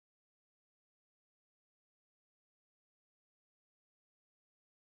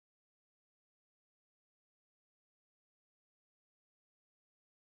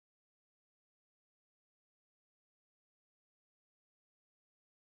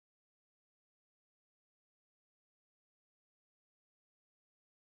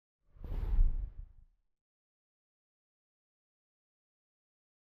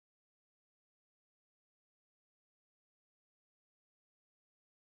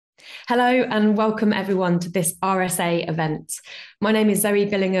Hello and welcome everyone to this RSA event. My name is Zoe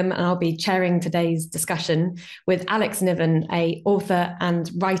Billingham and I'll be chairing today's discussion with Alex Niven, an author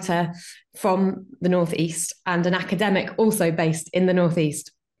and writer from the Northeast and an academic also based in the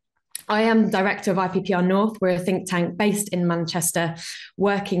Northeast. I am director of IPPR North. We're a think tank based in Manchester,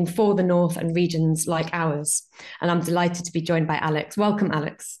 working for the North and regions like ours. And I'm delighted to be joined by Alex. Welcome,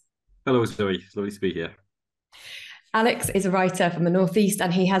 Alex. Hello, Zoe. It's lovely to be here. Alex is a writer from the Northeast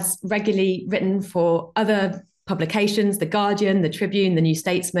and he has regularly written for other publications, The Guardian, The Tribune, The New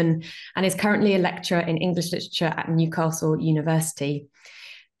Statesman, and is currently a lecturer in English literature at Newcastle University.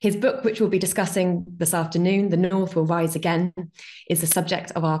 His book, which we'll be discussing this afternoon, The North Will Rise Again, is the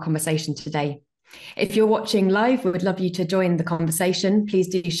subject of our conversation today. If you're watching live, we would love you to join the conversation. Please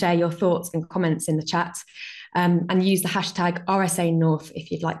do share your thoughts and comments in the chat and use the hashtag RSA North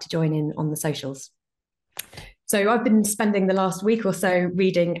if you'd like to join in on the socials. So I've been spending the last week or so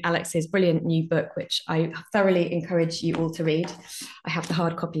reading Alex's brilliant new book, which I thoroughly encourage you all to read. I have the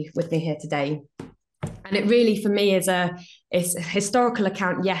hard copy with me here today. And it really, for me, is it's a historical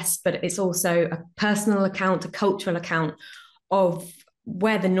account, yes, but it's also a personal account, a cultural account of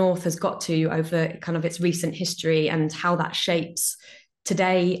where the North has got to over kind of its recent history and how that shapes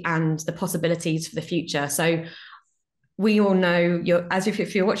today and the possibilities for the future. So we all know,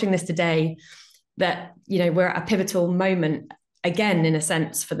 if you're watching this today, that we're at a pivotal moment again, in a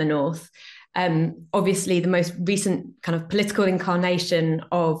sense, for the North. Obviously, the most recent kind of political incarnation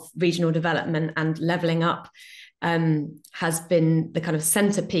of regional development and levelling up has been the kind of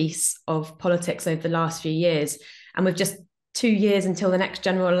centrepiece of politics over the last few years. And with just 2 years until the next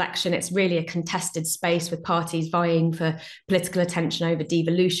general election, it's really a contested space with parties vying for political attention over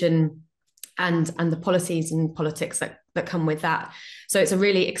devolution and the policies and politics that come with that. So it's a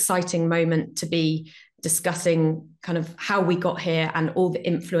really exciting moment to be discussing kind of how we got here and all the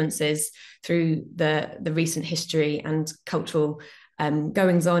influences through the recent history and cultural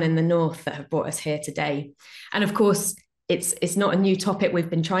goings on in the North that have brought us here today. And of course, it's not a new topic. We've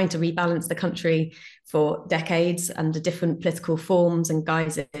been trying to rebalance the country for decades under different political forms and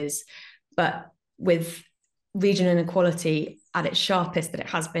guises, but with regional inequality at its sharpest that it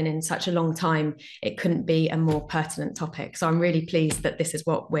has been in such a long time, it couldn't be a more pertinent topic. So I'm really pleased that this is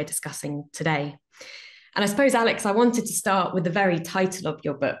what we're discussing today. And I suppose, Alex, I wanted to start with the very title of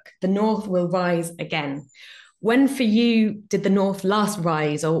your book, The North Will Rise Again. When for you did the North last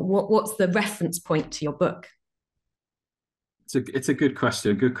rise, or what's the reference point to your book? It's a good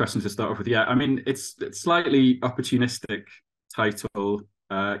question. Good question to start off with. Yeah, I mean, it's slightly opportunistic title.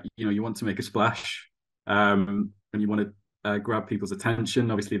 You want to make a splash, and you want to grab people's attention.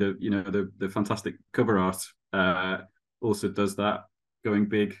 Obviously, the fantastic cover art also does that, going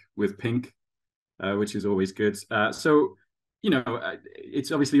big with pink, which is always good. So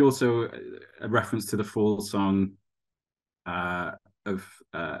it's obviously also a reference to the fall song of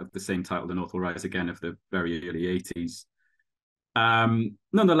the same title, The North Will Rise Again, of the very early 80s.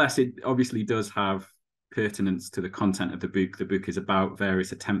 Nonetheless, it obviously does have pertinence to the content of the book. The book is about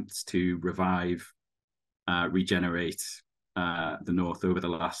various attempts to revive, regenerate the North over the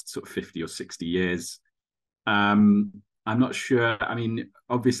last sort of 50 or 60 years. I'm not sure. I mean,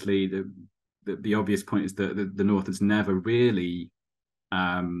 obviously, the obvious point is that the North has never really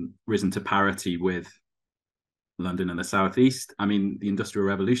risen to parity with London and the Southeast. I mean, the Industrial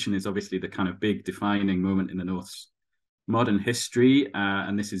Revolution is obviously the kind of big defining moment in the North's modern history,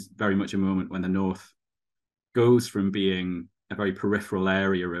 and this is very much a moment when the North goes from being a very peripheral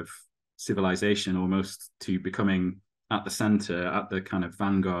area of civilization almost to becoming at the center, at the kind of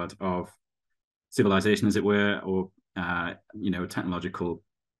vanguard of civilization, as it were, or technological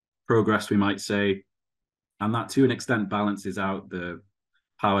progress, we might say. And that to an extent balances out the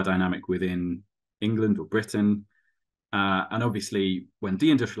power dynamic within England or Britain. And obviously, when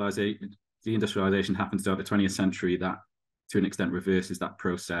deindustrialization happens throughout the 20th century, that to an extent reverses that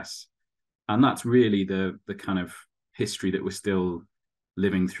process. And that's really the kind of history that we're still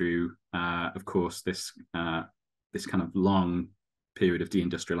living through. Of course, this kind of long period of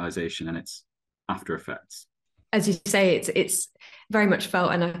deindustrialization and its after effects. As you say, it's very much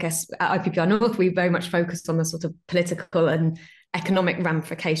felt, and I guess at IPPR North, we very much focused on the sort of political and economic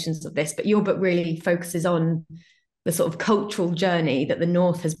ramifications of this. But your book really focuses on the sort of cultural journey that the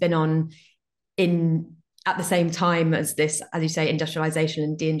North has been on at the same time as this, as you say, industrialization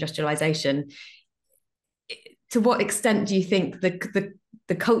and deindustrialization. To what extent do you think the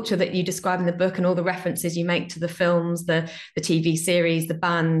culture that you describe in the book and all the references you make to the films, the TV series, the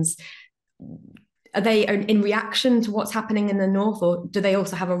bands, are they in reaction to what's happening in the North, or do they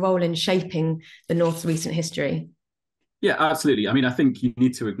also have a role in shaping the North's recent history? Yeah, absolutely. I mean, I think you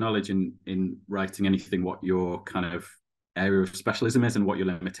need to acknowledge in writing anything what your kind of area of specialism is and what your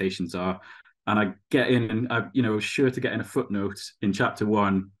limitations are. And I get in, and I, was sure to get in a footnote in chapter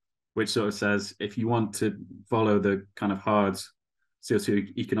 1, which sort of says if you want to follow the kind of hard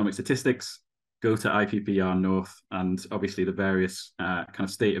socioeconomic statistics, go to IPPR North, and obviously the various kind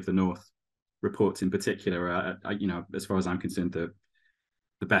of state of the North reports in particular. As far as I'm concerned, the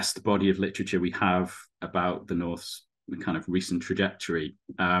best body of literature we have about the North's kind of recent trajectory.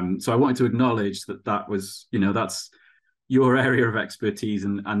 So I wanted to acknowledge that was, that's your area of expertise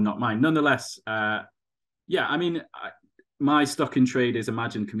and not mine. Nonetheless, yeah, I mean, my stock in trade is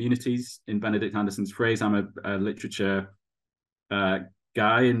imagined communities, in Benedict Anderson's phrase. I'm a literature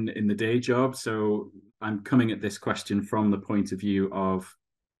guy in the day job, so I'm coming at this question from the point of view of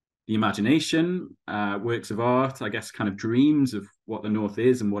the imagination, works of art, I guess, kind of dreams of what the North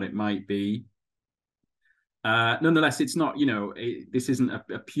is and what it might be. Nonetheless, it's not, this isn't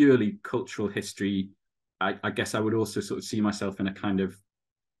a purely cultural history. I guess I would also sort of see myself in a kind of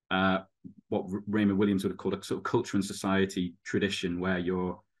what Raymond Williams would have called a sort of culture and society tradition, where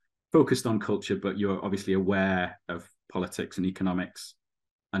you're focused on culture, but you're obviously aware of politics and economics,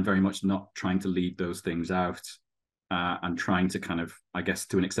 and very much not trying to lead those things out, and trying to kind of, I guess,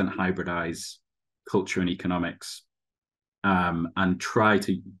 to an extent, hybridize culture and economics, and try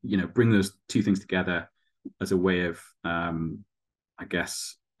to, bring those two things together as a way of, I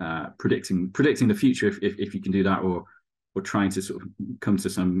guess, predicting the future, if you can do that, or trying to sort of come to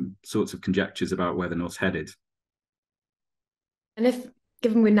some sorts of conjectures about where the North's headed. And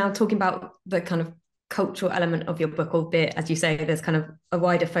given we're now talking about the kind of cultural element of your book, albeit, as you say, there's kind of a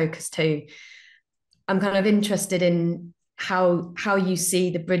wider focus too, I'm kind of interested in how you see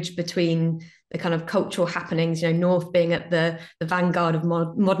the bridge between the kind of cultural happenings, North being at the vanguard of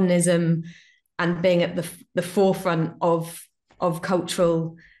modernism and being at the forefront of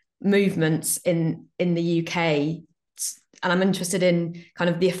cultural movements in the UK. And I'm interested in kind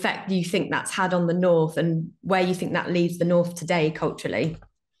of the effect you think that's had on the North and where you think that leaves the North today culturally.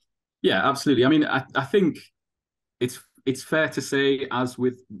 Yeah, absolutely. I mean, I think it's fair to say, as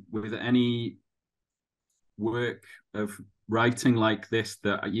with any work of writing like this,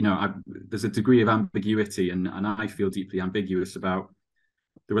 that there's a degree of ambiguity, and I feel deeply ambiguous about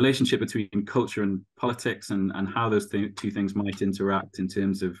the relationship between culture and politics, and how those two things might interact in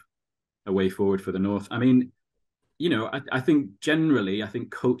terms of a way forward for the North. I mean, I think generally, I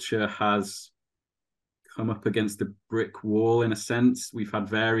think culture has come up against a brick wall in a sense. We've had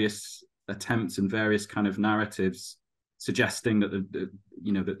various attempts and various kind of narratives suggesting that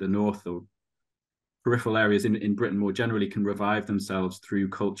that the North, or peripheral areas in Britain more generally, can revive themselves through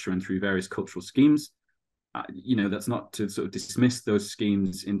culture and through various cultural schemes. That's not to sort of dismiss those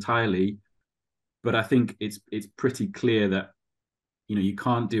schemes entirely, but I think it's pretty clear that you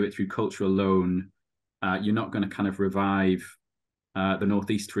can't do it through culture alone. You're not going to kind of revive the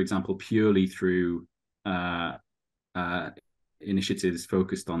Northeast, for example, purely through initiatives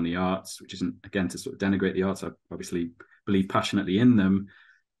focused on the arts, which isn't, again, to sort of denigrate the arts. I obviously believe passionately in them.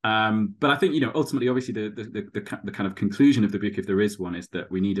 But I think, ultimately, obviously, the kind of conclusion of the book, if there is one, is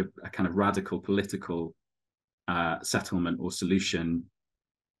that we need a kind of radical political settlement or solution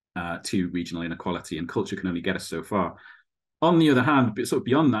to regional inequality, and culture can only get us so far. On the other hand, but sort of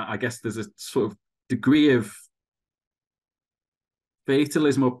beyond that, I guess there's a sort of degree of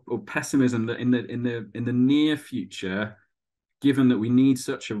fatalism or pessimism that in the near future, given that we need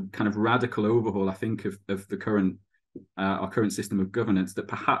such a kind of radical overhaul, I think, of the current our current system of governance, that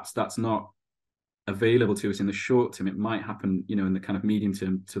perhaps that's not available to us in the short term. It might happen, in the kind of medium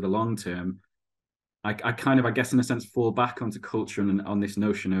term to the long term. I kind of, I guess, in a sense, fall back onto culture and on this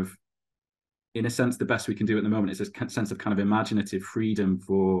notion of, in a sense, the best we can do at the moment is a sense of kind of imaginative freedom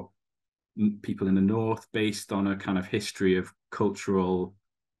for people in the North, based on a kind of history of cultural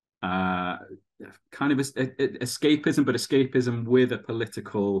kind of escapism, but escapism with a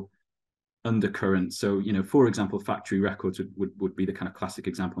political undercurrent. So, for example, factory records would be the kind of classic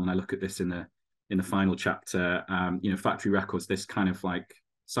example. And I look at this in the final chapter. Factory records, this kind of like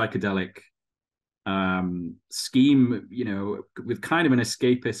psychedelic scheme, with kind of an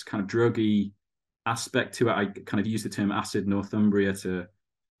escapist, kind of druggy aspect to it. I kind of use the term acid Northumbria to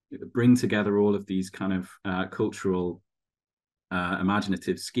bring together all of these kind of cultural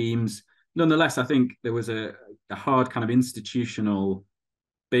imaginative schemes. Nonetheless, I think there was a hard kind of institutional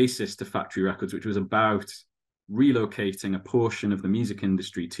basis to factory records, which was about relocating a portion of the music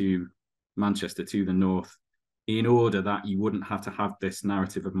industry to Manchester, to the North, in order that you wouldn't have to have this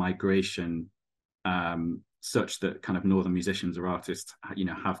narrative of migration, such that kind of Northern musicians or artists,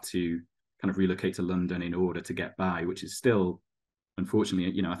 have to kind of relocate to London in order to get by, which is still,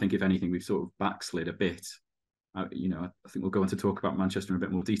 unfortunately, I think if anything, we've sort of backslid a bit. I think we'll go on to talk about Manchester in a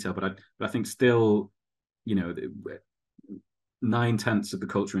bit more detail, but I think still, 9/10 of the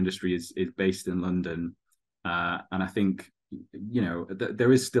culture industry is based in London, and I think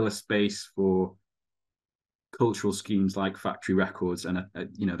there is still a space for cultural schemes like factory records and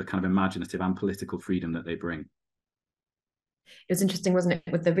the kind of imaginative and political freedom that they bring. It was interesting, wasn't it,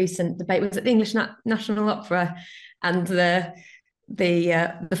 with the recent debate? Was it the English National Opera and the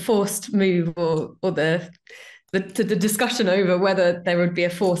forced move or the discussion over whether there would be a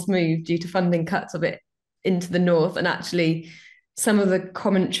forced move due to funding cuts of it into the north, and actually some of the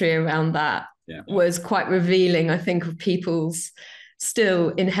commentary around that was quite revealing, I think, of people's still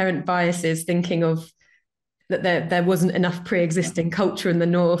inherent biases, thinking of that there wasn't enough pre-existing culture in the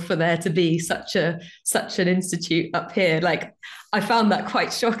north for there to be such an institute up here. Like, I found that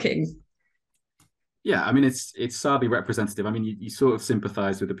quite shocking. Yeah, I mean, it's sadly representative. I mean, you sort of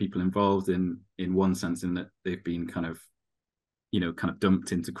sympathise with the people involved in one sense, in that they've been kind of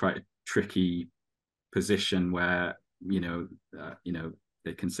dumped into quite a tricky position where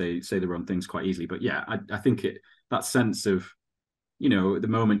they can say the wrong things quite easily. But yeah, I think that sense of the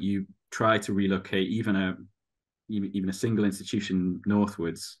moment you try to relocate even a single institution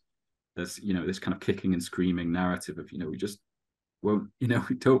northwards, there's this kind of kicking and screaming narrative of we just won't, we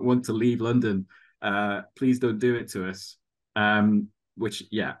don't want to leave London. Please don't do it to us. Which,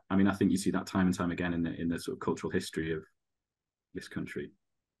 yeah, I mean, I think you see that time and time again in the sort of cultural history of this country.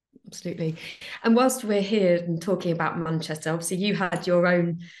 Absolutely. And whilst we're here and talking about Manchester, obviously you had your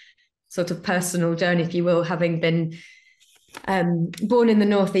own sort of personal journey, if you will, having been born in the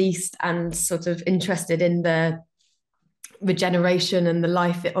Northeast and sort of interested in the regeneration and the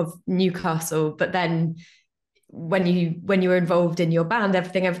life of Newcastle. But then when you were involved in your band,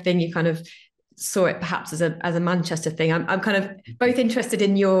 everything, you kind of saw it perhaps as a Manchester thing. I'm kind of both interested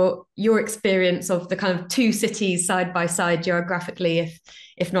in your experience of the kind of two cities side by side geographically,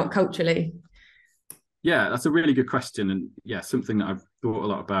 if not culturally. Yeah, that's a really good question, and yeah, something that I've thought a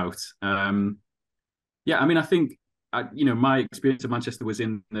lot about. Yeah, I mean, I think my experience of Manchester was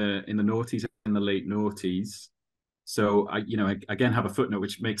in the noughties, in the late noughties. So I again have a footnote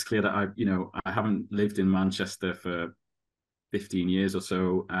which makes clear that I haven't lived in Manchester for 15 years or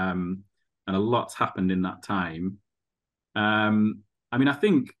so, and a lot's happened in that time. I mean, I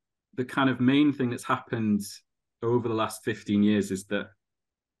think the kind of main thing that's happened over the last 15 years is that,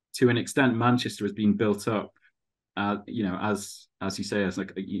 to an extent, Manchester has been built up, as you say, as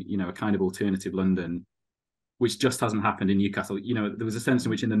like a kind of alternative London, which just hasn't happened in Newcastle. There was a sense in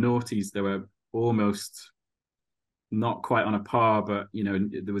which in the noughties there were almost not quite on a par, but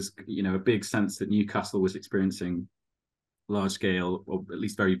there was a big sense that Newcastle was experiencing large scale, or at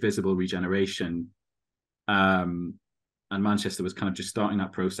least very visible, regeneration, and Manchester was kind of just starting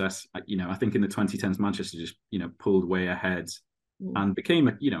that process. I think in the 2010s Manchester just pulled way ahead and became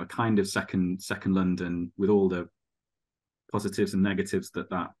a kind of second London, with all the positives and negatives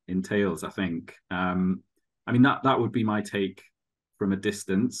that entails, I think. I mean, that would be my take from a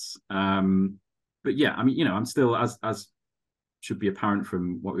distance. But yeah, I mean, I'm still, as should be apparent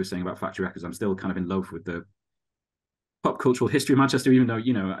from what we were saying about factory records, I'm still kind of in love with the pop cultural history of Manchester, even though,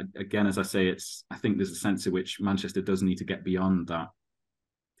 again, as I say, I think there's a sense in which Manchester does need to get beyond that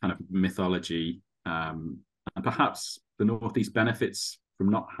kind of mythology. And perhaps the Northeast benefits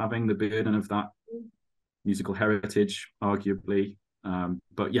from not having the burden of that musical heritage, arguably.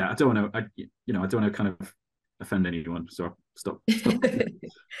 But yeah, I don't want to kind of offend anyone, so stop talking.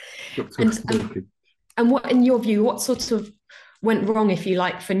 And what, in your view, what sort of went wrong, if you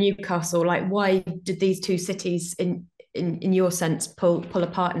like, for Newcastle? Like, why did these two cities, in your sense, pull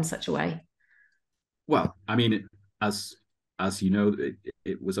apart in such a way? Well, I mean, as you know,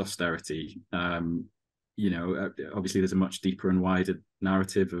 it was austerity. Obviously there's a much deeper and wider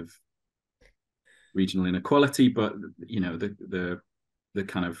narrative of regional inequality, but the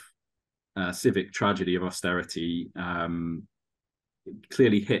kind of civic tragedy of austerity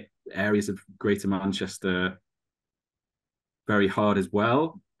clearly hit areas of Greater Manchester very hard as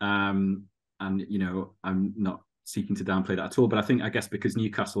well. And I'm not seeking to downplay that at all, but I guess because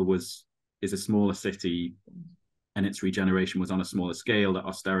Newcastle is a smaller city and its regeneration was on a smaller scale, that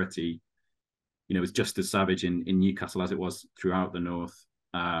austerity was just as savage in Newcastle as it was throughout the north.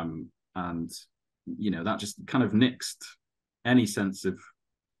 And that just kind of nixed any sense of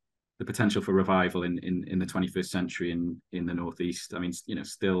the potential for revival in the 21st century in the Northeast. I mean,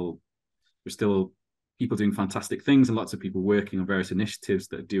 there's still people doing fantastic things and lots of people working on various initiatives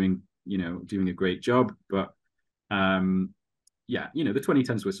that are doing a great job. But yeah, the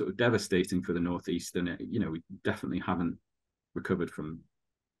 2010s were sort of devastating for the Northeast, and we definitely haven't recovered from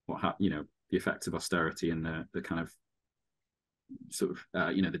the effects of austerity and the kind of sort of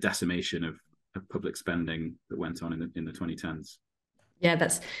the decimation of public spending that went on in the 2010s. Yeah,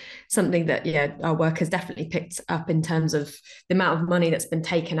 that's something that our work has definitely picked up in terms of the amount of money that's been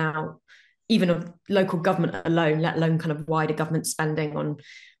taken out, even of local government alone, let alone kind of wider government spending on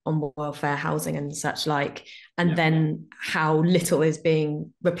welfare, housing and such like, and then how little is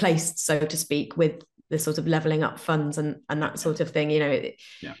being replaced, so to speak, with the sort of levelling up funds and that sort of thing.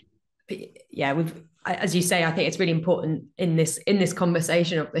 We've, as you say, I think it's really important in this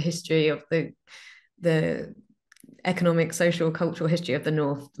conversation of the history of the economic, social, cultural history of the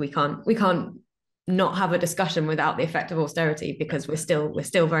North. We can't not have a discussion without the effect of austerity, because we're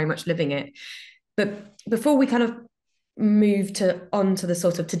still very much living it. But before we kind of move on to the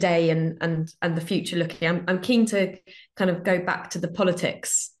sort of today and the future looking, I'm keen to kind of go back to the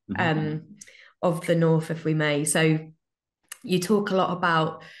politics of the North, if we may. So you talk a lot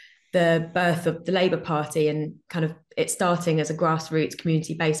about the birth of the Labour Party and kind of it starting as a grassroots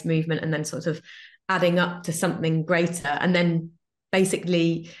community-based movement and then sort of adding up to something greater, and then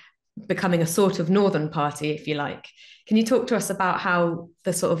basically becoming a sort of northern party, if you like. Can you talk to us about how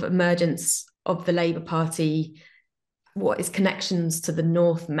the sort of emergence of the Labour Party, what its connections to the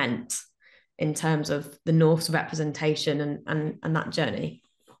North meant in terms of the North's representation and that journey?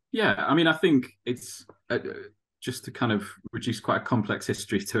 Yeah, I mean, I think it's just to kind of reduce quite a complex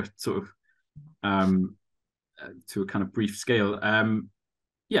history to sort of to a kind of brief scale.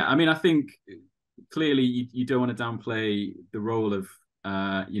 Yeah, I mean, I think clearly you don't want to downplay the role of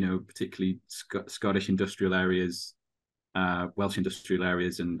particularly Scottish industrial areas, Welsh industrial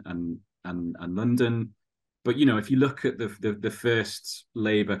areas, and London. But if you look at the first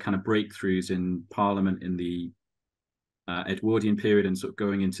Labour kind of breakthroughs in Parliament in the Edwardian period and sort of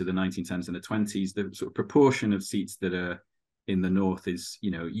going into the 1910s and the 20s, the sort of proportion of seats that are in the North is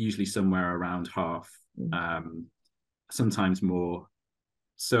usually somewhere around half, sometimes more.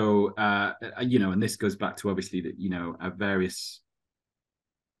 So and this goes back to obviously that various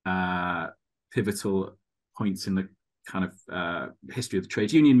pivotal points in the kind of history of the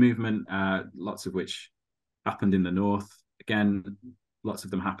trade union movement, lots of which happened in the North. Again, lots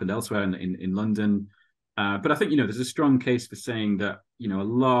of them happened elsewhere in London. But I think there's a strong case for saying that a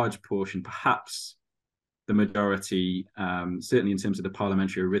large portion, perhaps the majority, certainly in terms of the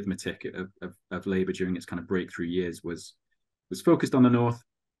parliamentary arithmetic of Labour during its kind of breakthrough years, was focused on the North.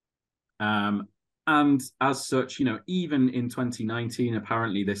 And as such, even in 2019,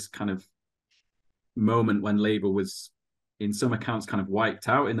 apparently this kind of moment when Labour was, in some accounts, kind of wiped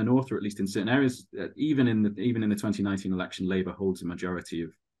out in the North, or at least in certain areas, even in the 2019 election, Labour holds a majority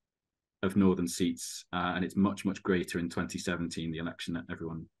of northern seats, and it's much, much greater in 2017, the election that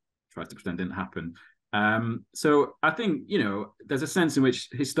everyone tries to pretend didn't happen. So I think, there's a sense in which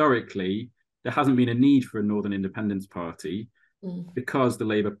historically there hasn't been a need for a Northern Independence Party because the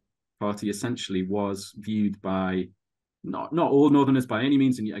Labour Party essentially was viewed by not all Northerners by any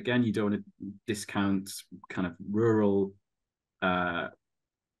means. And again, you don't want to discount kind of rural kind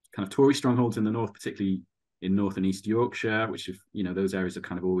of Tory strongholds in the North, particularly in North and East Yorkshire, which have, those areas have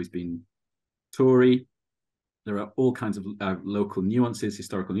kind of always been Tory. There are all kinds of local nuances,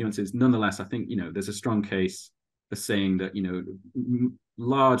 historical nuances. Nonetheless, I think, there's a strong case for saying that,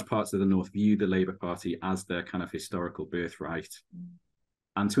 large parts of the North view the Labour Party as their kind of historical birthright.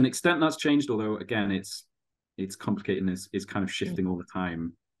 And to an extent that's changed, although again, it's complicated and is kind of shifting all the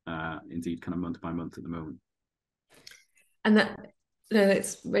time, indeed, kind of month by month at the moment. And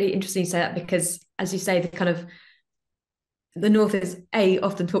it's really interesting you say that, because as you say, the North is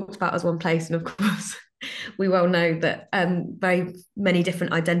often talked about as one place, and of course we well know that very many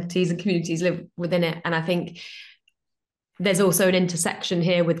different identities and communities live within it. And I think there's also an intersection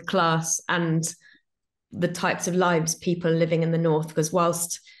here with class and the types of lives people are living in the North, because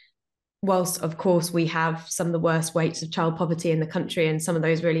whilst of course we have some of the worst rates of child poverty in the country and some of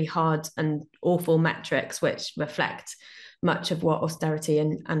those really hard and awful metrics which reflect much of what austerity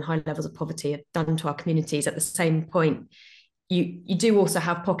and high levels of poverty have done to our communities, at the same point you do also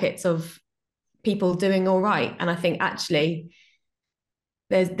have pockets of people doing all right. And I think actually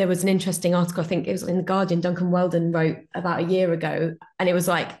there was an interesting article, I think it was in The Guardian, Duncan Weldon wrote about a year ago, and it was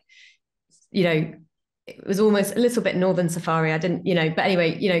like, it was almost a little bit Northern Safari. I didn't, but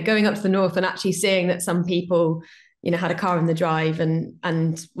anyway, going up to the North and actually seeing that some people, had a car in the drive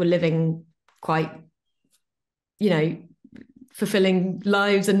and were living quite, fulfilling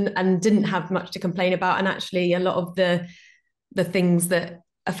lives and didn't have much to complain about. And actually a lot of the things that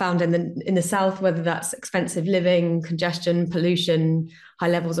are found in the south, whether that's expensive living, congestion, pollution, high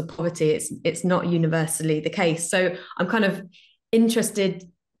levels of poverty. It's not universally the case. So I'm kind of interested,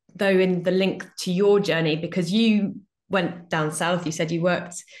 though, in the link to your journey, because you went down south. You said you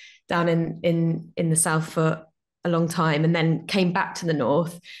worked down in the south for a long time and then came back to the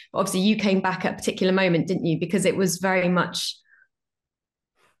north. But obviously, you came back at a particular moment, didn't you? Because it was very much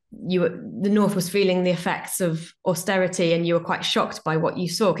the north was feeling the effects of austerity, and you were quite shocked by what you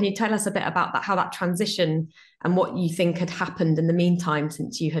saw. Can you tell us a bit about that, how that transition and what you think had happened in the meantime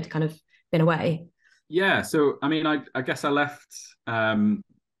since you had kind of been away? Yeah, so I mean, I guess I left the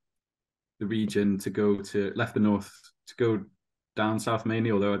region left the north to go down south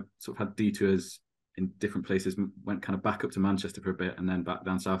mainly, although I sort of had detours in different places, went kind of back up to Manchester for a bit and then back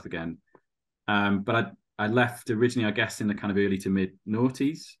down south again. But I left originally, I guess, in the kind of early to mid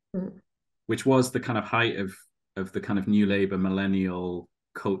noughties, which was the kind of height of the kind of new Labour millennial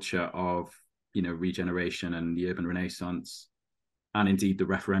culture of, regeneration and the urban renaissance, and indeed the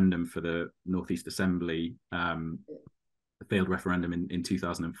referendum for the North East Assembly, the failed referendum in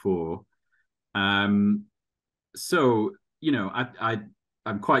 2004. So,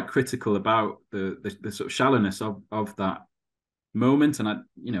 I'm quite critical about the sort of shallowness of that moment, and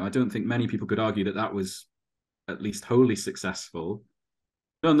I don't think many people could argue that was at least wholly successful.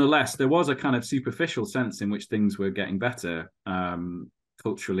 Nonetheless, there was a kind of superficial sense in which things were getting better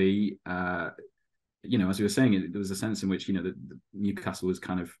culturally. As we were saying, there was a sense in which the Newcastle was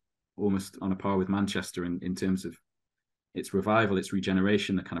kind of almost on a par with Manchester in terms of its revival, its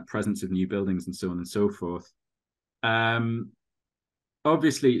regeneration, the kind of presence of new buildings, and so on and so forth.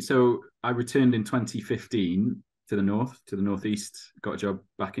 Obviously, so I returned in 2015 to the northeast, got a job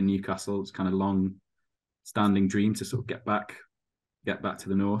back in Newcastle. It's kind of long-standing dream to sort of get back to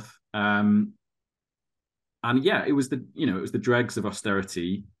the north. And yeah, it was the dregs of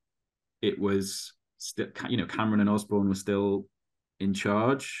austerity. It was still, Cameron and Osborne were still in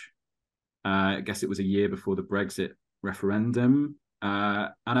charge. I guess it was a year before the Brexit referendum.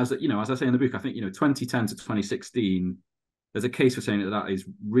 And as I say in the book, I think 2010 to 2016, there's a case for saying that is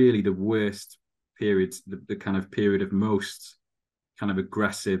really the worst period, the kind of period of most kind of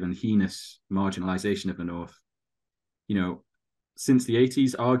aggressive and heinous marginalization of the north. Since the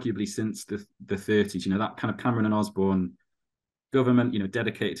 80s, arguably since the 30s, that kind of Cameron and Osborne government,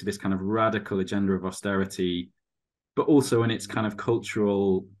 dedicated to this kind of radical agenda of austerity, but also in its kind of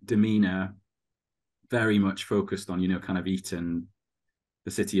cultural demeanor, very much focused on, kind of Eton,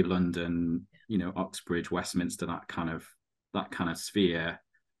 the City of London, Oxbridge, Westminster, that kind of sphere.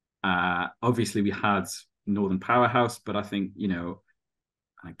 Obviously we had Northern Powerhouse, but I think,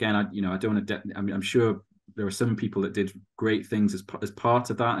 again, I don't want to, I'm sure there are some people that did great things as part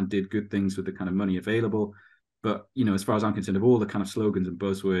of that and did good things with the kind of money available. But, as far as I'm concerned, of all the kind of slogans and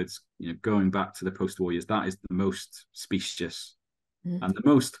buzzwords, going back to the post-war years, that is the most specious and the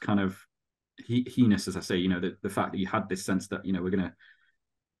most kind of heinous, as I say, the fact that you had this sense that, we're going to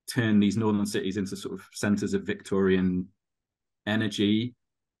turn these northern cities into sort of centres of Victorian energy.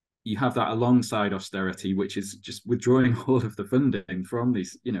 You have that alongside austerity, which is just withdrawing all of the funding from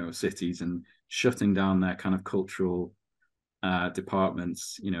these, cities and shutting down their kind of cultural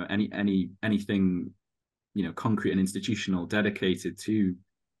departments. Anything, concrete and institutional dedicated to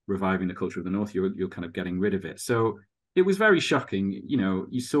reviving the culture of the north, you're kind of getting rid of it. So it was very shocking.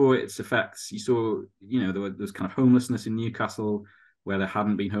 You saw its effects. You saw, there was kind of homelessness in Newcastle where there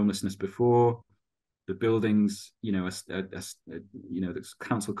hadn't been homelessness before. The buildings, the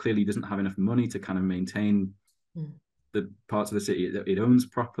council clearly doesn't have enough money to kind of maintain the parts of the city that it owns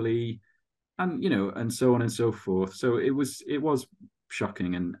properly, and and so on and so forth. So it was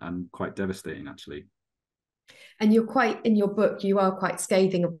shocking and quite devastating, actually. And in your book, you are quite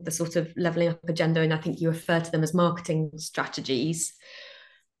scathing of the sort of levelling up agenda, and I think you refer to them as marketing strategies.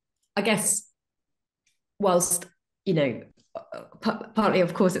 I guess, whilst partly,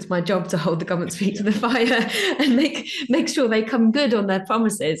 of course, it's my job to hold the government's feet to the fire and make sure they come good on their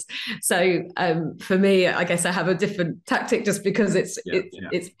promises. So for me, I guess I have a different tactic just because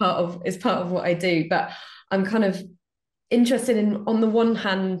it's part of what I do. But I'm kind of interested in, on the one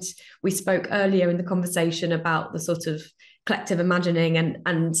hand, we spoke earlier in the conversation about the sort of collective imagining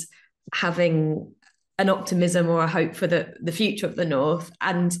and having an optimism or a hope for the future of the North.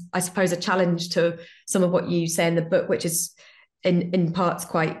 And I suppose a challenge to some of what you say in the book, which is in parts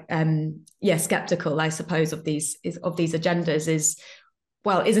quite skeptical, I suppose, of these agendas, is,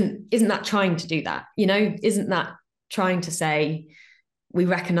 well, isn't that trying to do that? Isn't that trying to say we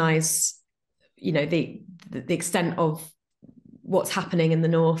recognise, the extent of what's happening in the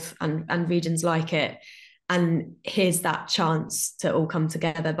North and regions like it, And here's that chance to all come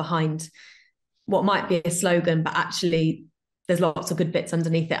together behind what might be a slogan, but actually there's lots of good bits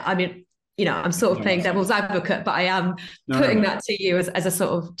underneath it. I mean, I'm sort of playing devil's advocate, but I am putting that to you as a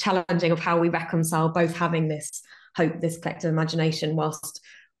sort of challenging of how we reconcile both having this hope, this collective imagination, whilst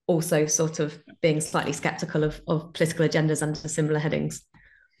also sort of being slightly skeptical of political agendas under similar headings.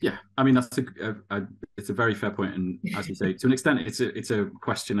 Yeah, I mean, that's it's a very fair point, and as you say, to an extent, it's a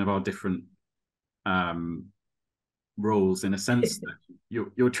question of our different roles, in a sense that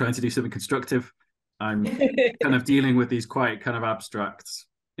you're trying to do something constructive. I'm kind of dealing with these quite kind of abstract,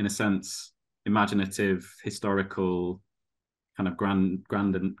 in a sense, imaginative, historical, kind of grand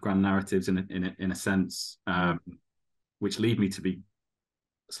narratives in a sense, which lead me to be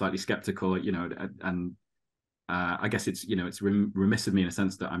slightly skeptical, and I guess it's remiss of me in a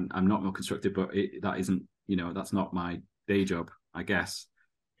sense that I'm not more constructive, but that isn't, that's not my day job, I guess.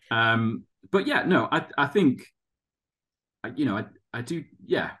 But yeah, no, I think, I do,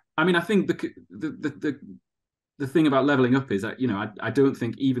 yeah. I mean, I think the thing about leveling up is that, I don't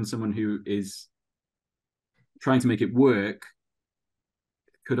think even someone who is trying to make it work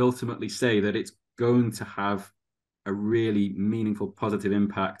could ultimately say that it's going to have a really meaningful positive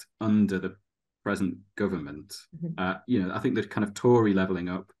impact under the present government. I think the kind of Tory leveling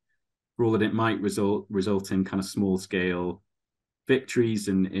up, for all that it might result in kind of small scale victories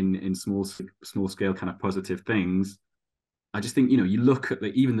in small scale kind of positive things. I just think, you look at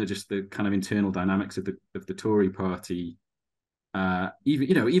even the kind of internal dynamics of the Tory party.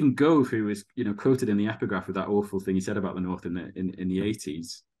 Even Gove, who is quoted in the epigraph with that awful thing he said about the North in the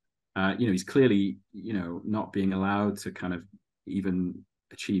 80s. He's clearly not being allowed to kind of even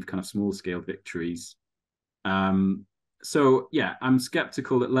achieve kind of small scale victories. So yeah, I'm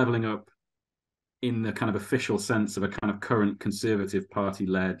skeptical that leveling up in the kind of official sense of a kind of current Conservative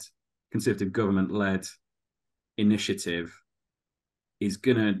government led initiative is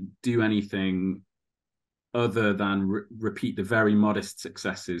going to do anything other than repeat the very modest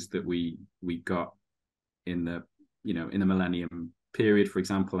successes that we got in the millennium period, for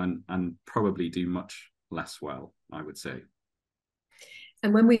example, and probably do much less well, I would say.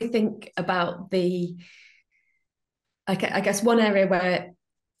 And when we think about I guess one area where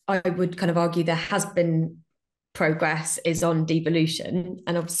I would kind of argue there has been progress is on devolution.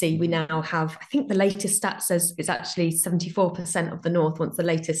 And obviously we now have, I think the latest stat says it's actually 74% of the North, once the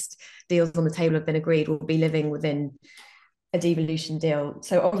latest deals on the table have been agreed, will be living within a devolution deal.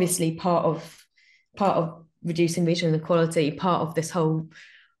 So obviously part of reducing regional inequality, part of this whole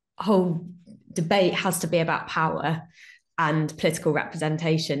debate has to be about power, and political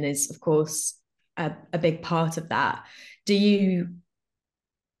representation is, of course, a big part of that. Do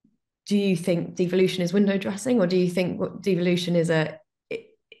you think devolution is window dressing, or do you think devolution is a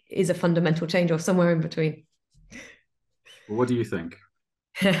fundamental change, or somewhere in between? Well, what do you think?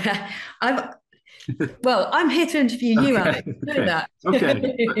 I'm here to interview you, Alex. You know that.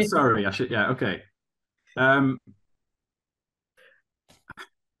 Okay. Sorry, I should. Yeah. Okay. Yeah.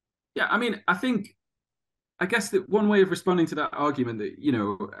 I mean, I guess that one way of responding to that argument that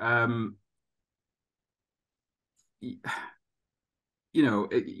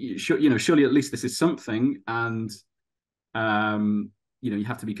surely at least this is something, and you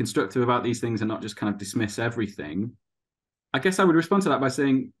have to be constructive about these things and not just kind of dismiss everything. I guess I would respond to that by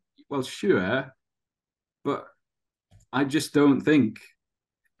saying, well, sure, but I just don't think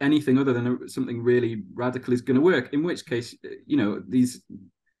anything other than something really radical is going to work. In which case, these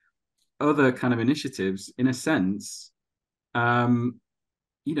other kind of initiatives, in a sense, they're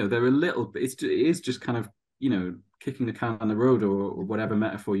a little bit. It is just kind of kicking the can on the road, or whatever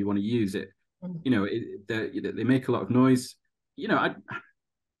metaphor you want to use it. They make a lot of noise.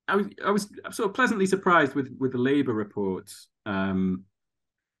 I was sort of pleasantly surprised with the Labour report.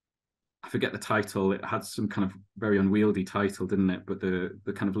 I forget the title. It had some kind of very unwieldy title, didn't it? But the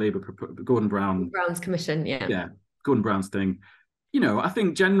kind of Labour Gordon Brown's commission, yeah, Gordon Brown's thing. I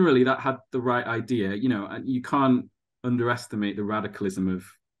think generally that had the right idea. And you can't underestimate the radicalism of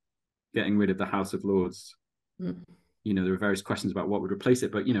getting rid of the House of Lords. There are various questions about what would replace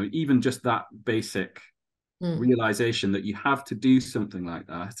it, but even just that basic realization that you have to do something like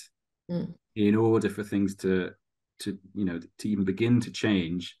that in order for things to even begin to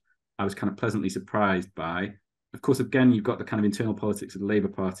change, I was kind of pleasantly surprised by. Of course, again, you've got the kind of internal politics of the Labour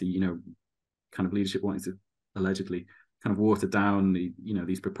Party, kind of leadership wanting to allegedly kind of water down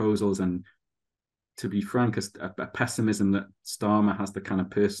these proposals, and to be frank, a pessimism that Starmer has the kind of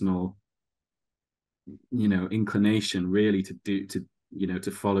personal inclination really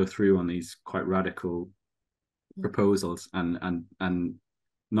to follow through on these quite radical proposals, and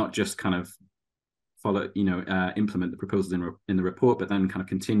not just kind of follow, implement the proposals in the report, but then kind of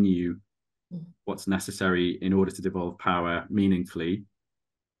continue what's necessary in order to devolve power meaningfully.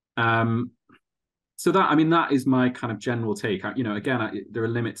 So that is my kind of general take. There are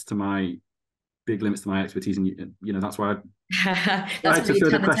big limits to my expertise, and that's why I like to throw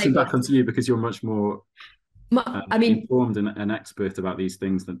the question back onto you, because you're much more informed and expert about these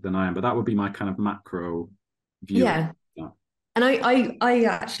things than I am. But that would be my kind of macro view. Yeah. And I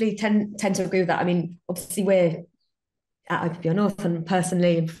actually tend to agree with that. I mean, obviously we're at IPPR North, and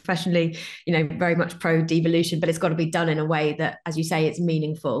personally and professionally, very much pro devolution, but it's got to be done in a way that, as you say, it's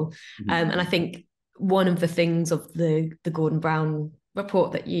meaningful. And I think one of the things of the Gordon Brown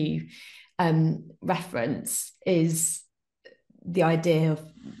report that you reference is the idea of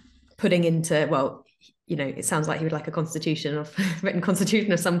putting into, it sounds like he would like a written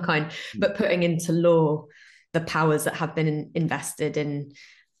constitution of some kind, but putting into law the powers that have been invested in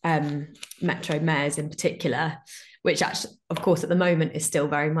metro mayors in particular, which actually, of course, at the moment is still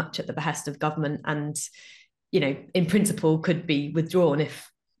very much at the behest of government, and in principle could be withdrawn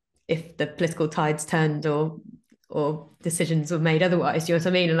if the political tides turned or decisions were made otherwise. Do you know what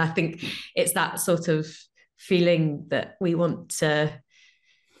I mean? And I think it's that sort of feeling that we want to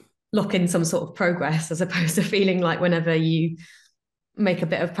lock in some sort of progress, as opposed to feeling like whenever you make a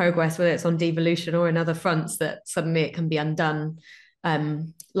bit of progress, whether it's on devolution or in other fronts, that suddenly it can be undone.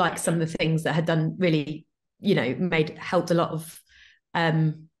 Like some of the things that had done really, helped a lot of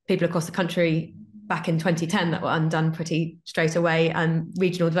people across the country back in 2010 that were undone pretty straight away, and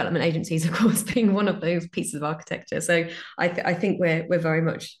regional development agencies, of course, being one of those pieces of architecture. So I think we're very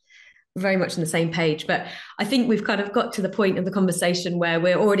much on the same page. But I think we've kind of got to the point of the conversation where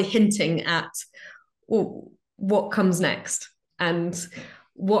we're already hinting at, well, what comes next, and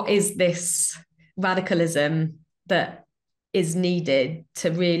what is this radicalism that is needed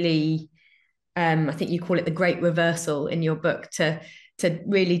to really, I think you call it the great reversal in your book, to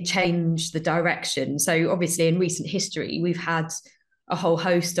really change the direction. So obviously in recent history, we've had a whole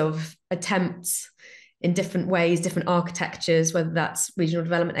host of attempts in different ways, different architectures, whether that's regional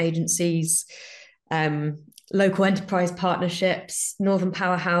development agencies, local enterprise partnerships, Northern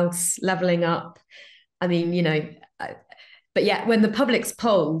Powerhouse, levelling up. I mean, but yet when the public's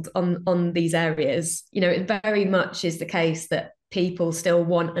polled on these areas, it very much is the case that people still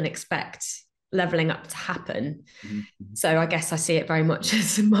want and expect levelling up to happen. Mm-hmm. So I guess I see it very much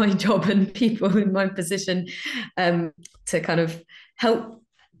as my job and people in my position to kind of help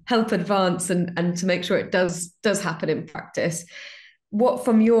advance and to make sure it does happen in practice. What,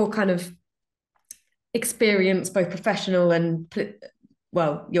 from your kind of experience, both professional and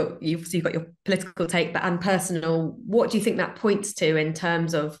you've got your political take, and personal, what do you think that points to in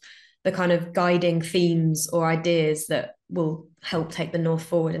terms of the kind of guiding themes or ideas that will help take the North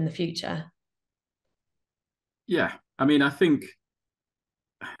forward in the future? Yeah, I mean, I think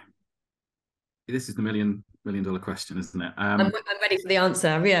this is the $1 million question, isn't it? I'm ready for the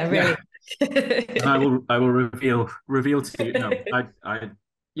answer. Yeah, really. Yeah. And I will reveal to you.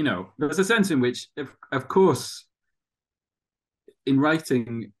 No, there's a sense in which, of course, in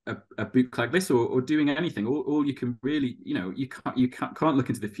writing a book like this, or doing anything, all you can really, you can't look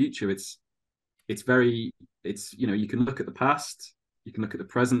into the future. It's you can look at the past, you can look at the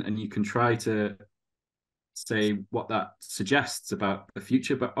present, and you can try to say what that suggests about the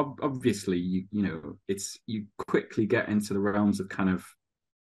future. But obviously, you quickly get into the realms of kind of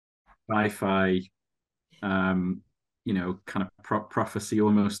sci-fi, kind of prophecy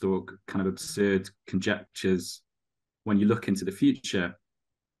almost, or kind of absurd conjectures when you look into the future.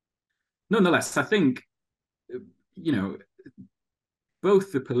 Nonetheless, I think,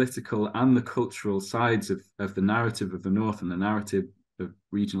 both the political and the cultural sides of the narrative of the North, and the narrative of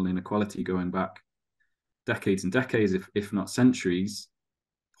regional inequality going back decades and decades, if not centuries,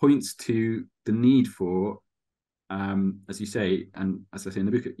 points to the need for, as you say, and as I say in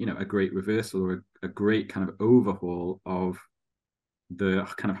the book, a great reversal, or a great kind of overhaul of the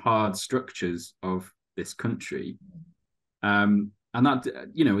kind of hard structures of this country. And that,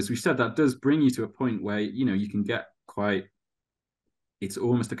 as we said, that does bring you to a point where, you can get quite, it's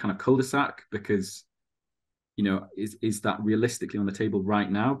almost a kind of cul-de-sac, because, is that realistically on the table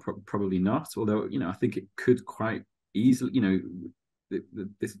right now? Probably not. Although, I think it could quite easily,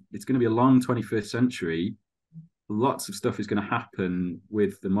 it's going to be a long 21st century. Lots of stuff is going to happen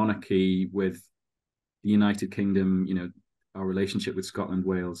with the monarchy, with the United Kingdom, our relationship with Scotland,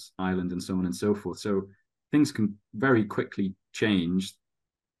 Wales, Ireland, and so on and so forth. So things can very quickly change.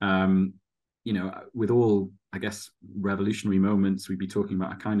 With all, I guess, revolutionary moments, we'd be talking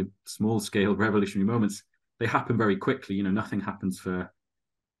about a kind of small scale revolutionary moments. They happen very quickly. Nothing happens for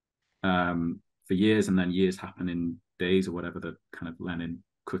for years, and then years happen in days, or whatever the kind of Lenin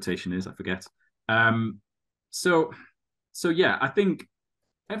quotation is, I forget. So yeah, I think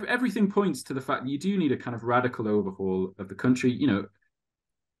everything points to the fact that you do need a kind of radical overhaul of the country.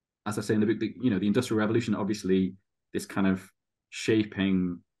 As I say in the book, the Industrial Revolution, obviously this kind of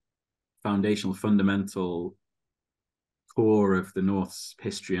shaping foundational, fundamental core of the North's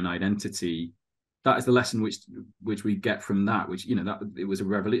history and identity. That is the lesson which we get from that, which, that it was a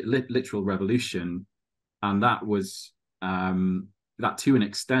literal revolution, and that was that to an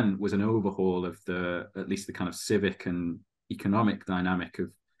extent was an overhaul of at least the kind of civic and economic dynamic of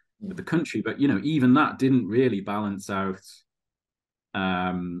the country. But even that didn't really balance out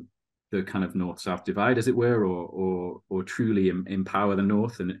the kind of North-South divide, as it were, or truly empower the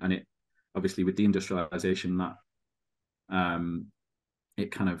North. And it obviously, with deindustrialisation, that it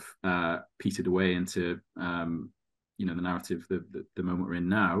kind of petered away into the narrative, the moment we're in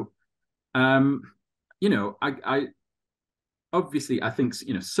now. I obviously, I think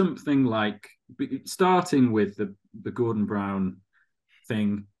something like starting with the Gordon Brown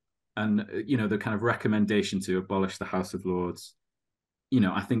thing, and the kind of recommendation to abolish the House of Lords.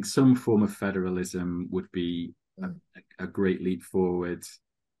 I think some form of federalism would be a great leap forward.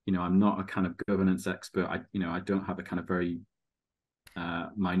 I'm not a kind of governance expert. I don't have a kind of very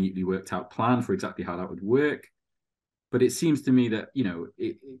minutely worked out plan for exactly how that would work. But it seems to me that,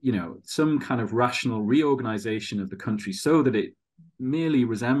 some kind of rational reorganization of the country so that it merely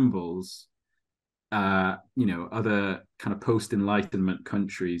resembles, other kind of post-Enlightenment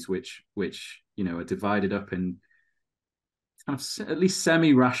countries, which are divided up in kind of at least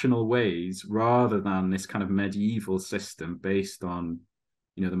semi-rational ways, rather than this kind of medieval system based on,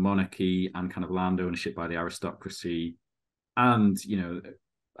 the monarchy and kind of land ownership by the aristocracy. And,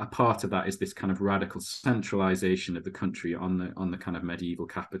 a part of that is this kind of radical centralization of the country on the kind of medieval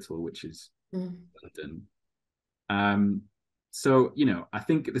capital, which is London. So, I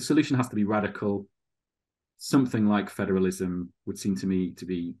think the solution has to be radical. Something like federalism would seem to me to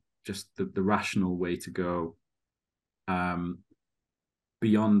be just the rational way to go.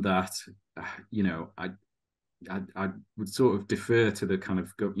 Beyond that, I would sort of defer to the kind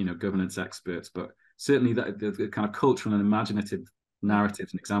of governance experts, but certainly the kind of cultural and imaginative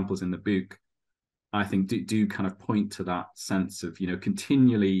narratives and examples in the book, I think do kind of point to that sense of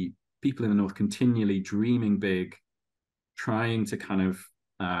continually, people in the North continually dreaming big, trying to kind of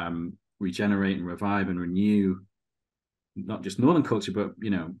regenerate and revive and renew not just Northern culture, but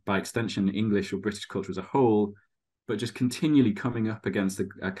by extension English or British culture as a whole, but just continually coming up against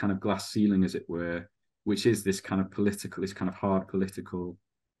a kind of glass ceiling, as it were, which is this kind of hard political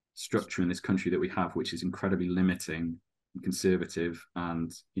structure in this country that we have, which is incredibly limiting and conservative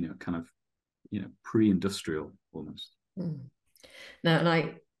and kind of pre-industrial almost. No, and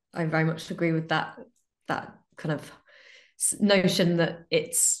I very much agree with that kind of notion that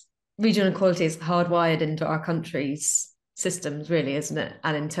it's regional inequality is hardwired into our country's systems, really, isn't it?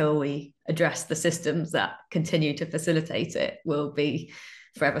 And until we address the systems that continue to facilitate it, we'll be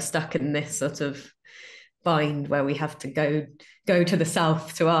forever stuck in this sort of bind where we have to go to the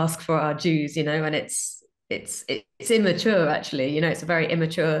south to ask for our dues, and it's immature, actually. It's a very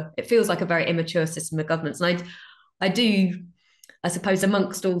immature, it feels like a very immature system of governance. And I suppose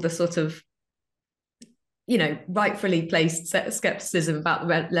amongst all the sort of rightfully placed skepticism about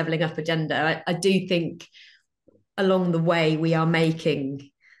the levelling up agenda, I do think along the way we are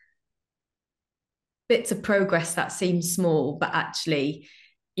making bits of progress that seem small, but actually,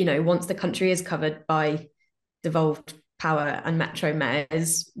 once the country is covered by devolved power and metro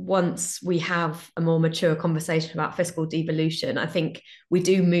mayors, once we have a more mature conversation about fiscal devolution, I think we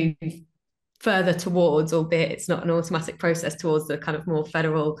do move further towards, albeit it's not an automatic process, towards the kind of more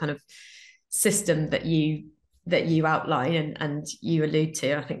federal kind of system that you outline and you allude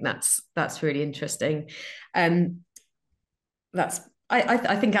to. I think that's really interesting.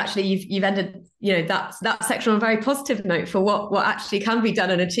 I think actually you've ended that section on a very positive note for what actually can be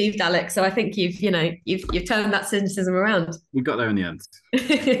done and achieved, Alex. So I think you've turned that cynicism around. We got there in the end.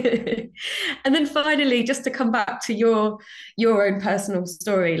 And then finally, just to come back to your own personal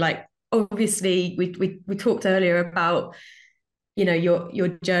story, like obviously we talked earlier about your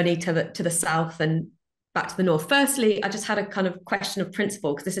journey to the south and back to the north. Firstly, I just had a kind of question of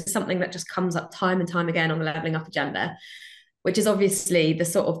principle, because this is something that just comes up time and time again on the levelling up agenda, which is obviously the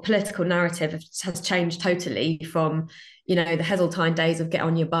sort of political narrative has changed totally from, the Heseltine days of get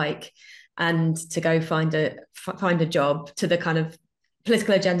on your bike and to go find a job, to the kind of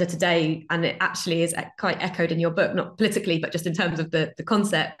political agenda today. And it actually is quite echoed in your book, not politically, but just in terms of the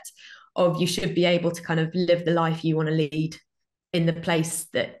concept of you should be able to kind of live the life you want to lead in the place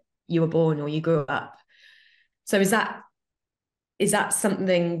that you were born or you grew up. So is that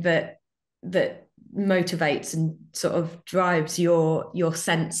something that motivates and sort of drives your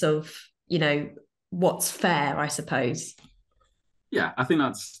sense of, you know, what's fair, I suppose? Yeah, I think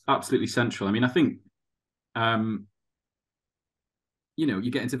that's absolutely central. I mean, I think, you know,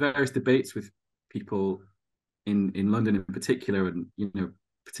 you get into various debates with people in London in particular, and, you know,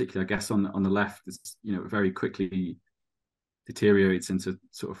 particularly, I guess, on the left, it's, you know, very quickly deteriorates into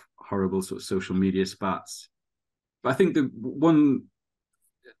sort of horrible sort of social media spats. But I think the one,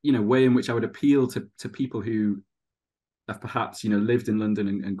 you know, way in which I would appeal to people who have perhaps, you know, lived in London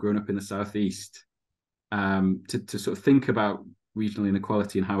and grown up in the southeast, to sort of think about regional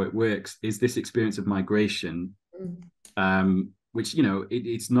inequality and how it works, is this experience of migration, which, you know,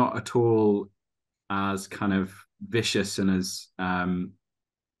 it's not at all as kind of vicious and as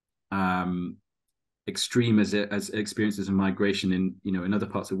extreme as experiences of migration in, you know, in other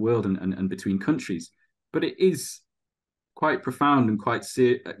parts of the world and between countries, but it is quite profound and quite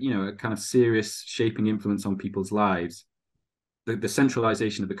you know, a kind of serious shaping influence on people's lives. The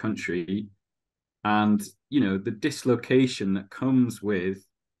centralization of the country, and, you know, the dislocation that comes with,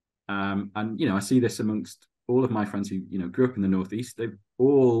 and, you know, I see this amongst all of my friends who, you know, grew up in the Northeast. They've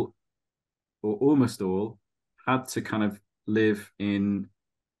all, or almost all, had to kind of live in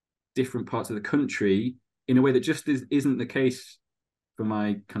different parts of the country in a way that just isn't the case for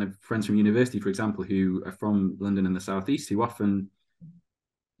my kind of friends from university, for example, who are from London and the southeast, who often,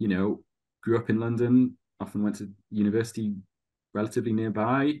 you know, grew up in London, often went to university relatively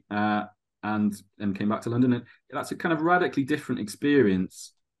nearby, and came back to London. And that's a kind of radically different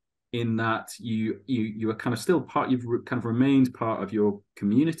experience, in that you are kind of still part, you've kind of remained part of your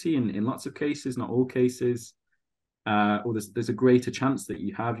community in lots of cases, not all cases, or there's a greater chance that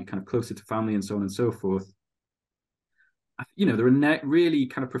you're kind of closer to family and so on and so forth. You know, there are really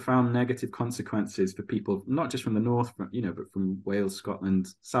kind of profound negative consequences for people, not just from the north, you know, but from Wales, Scotland,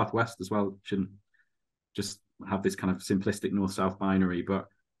 southwest as well. Shouldn't just have this kind of simplistic north-south binary, but,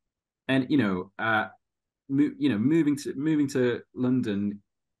 and, you know, moving to London,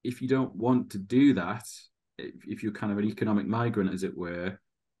 if you don't want to do that, if you're kind of an economic migrant, as it were,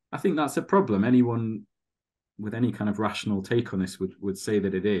 I think that's a problem. Anyone with any kind of rational take on this would say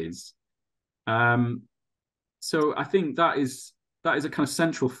that it is. So I think that is a kind of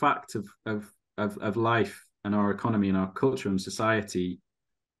central fact of life and our economy and our culture and society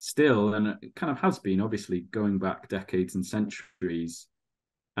still, and it kind of has been, obviously, going back decades and centuries.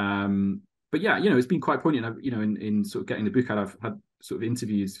 But yeah, you know, it's been quite poignant. You know, in sort of getting the book out, I've had sort of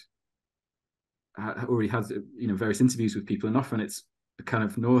interviews. I already had, you know, various interviews with people, and often it's a kind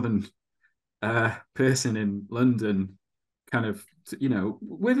of northern person in London, kind of, you know,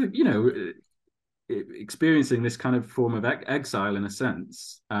 with, you know, experiencing this kind of form of exile in a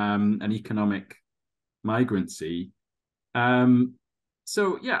sense, and economic migrancy.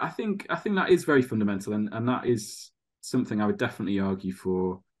 So yeah, I think that is very fundamental, and that is something I would definitely argue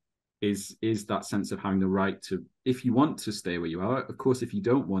for, is that sense of having the right to, if you want to stay where you are. Of course, if you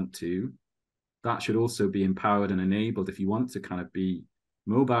don't want to, that should also be empowered and enabled, if you want to kind of be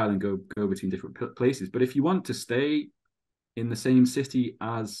mobile and go between different places. But if you want to stay in the same city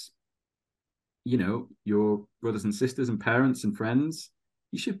as, you know, your brothers and sisters and parents and friends,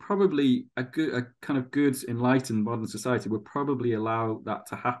 you should probably, a kind of good, enlightened modern society would probably allow that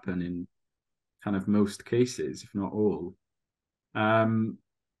to happen in kind of most cases, if not all.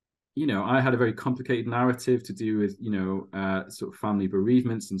 You know, I had a very complicated narrative to do with, you know, sort of family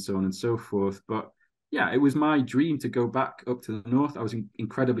bereavements and so on and so forth. But yeah, it was my dream to go back up to the north. I was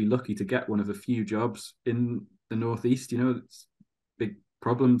incredibly lucky to get one of the few jobs in the northeast. You know, it's big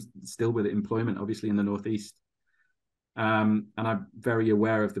problems still with employment, obviously, in the northeast. And I'm very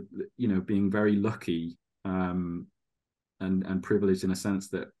aware of the, you know, being very lucky, and privileged in a sense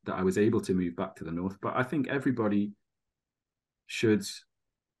that I was able to move back to the north. But I think everybody should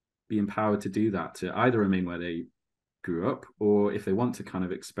be empowered to do that, to either remain where they grew up, or if they want to kind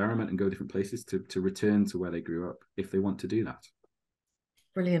of experiment and go different places, to return to where they grew up, if they want to do that.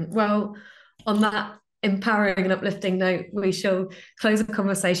 Brilliant. Well, on that empowering and uplifting note, we shall close the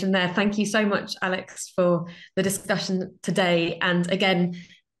conversation there. Thank you so much, Alex, for the discussion today. And again,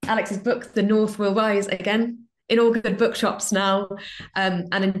 Alex's book, The North Will Rise, again, in all good bookshops now.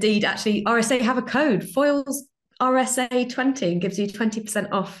 And indeed, actually, RSA have a code, Foyle's RSA 20, and gives you 20%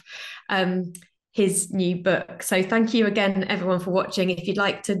 off his new book. So thank you again, everyone, for watching. If you'd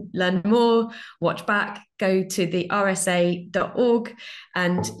like to learn more, watch back, go to the rsa.org,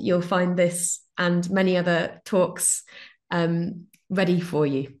 and you'll find this and many other talks ready for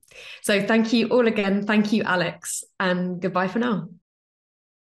you. So thank you all again. Thank you, Alex, and goodbye for now.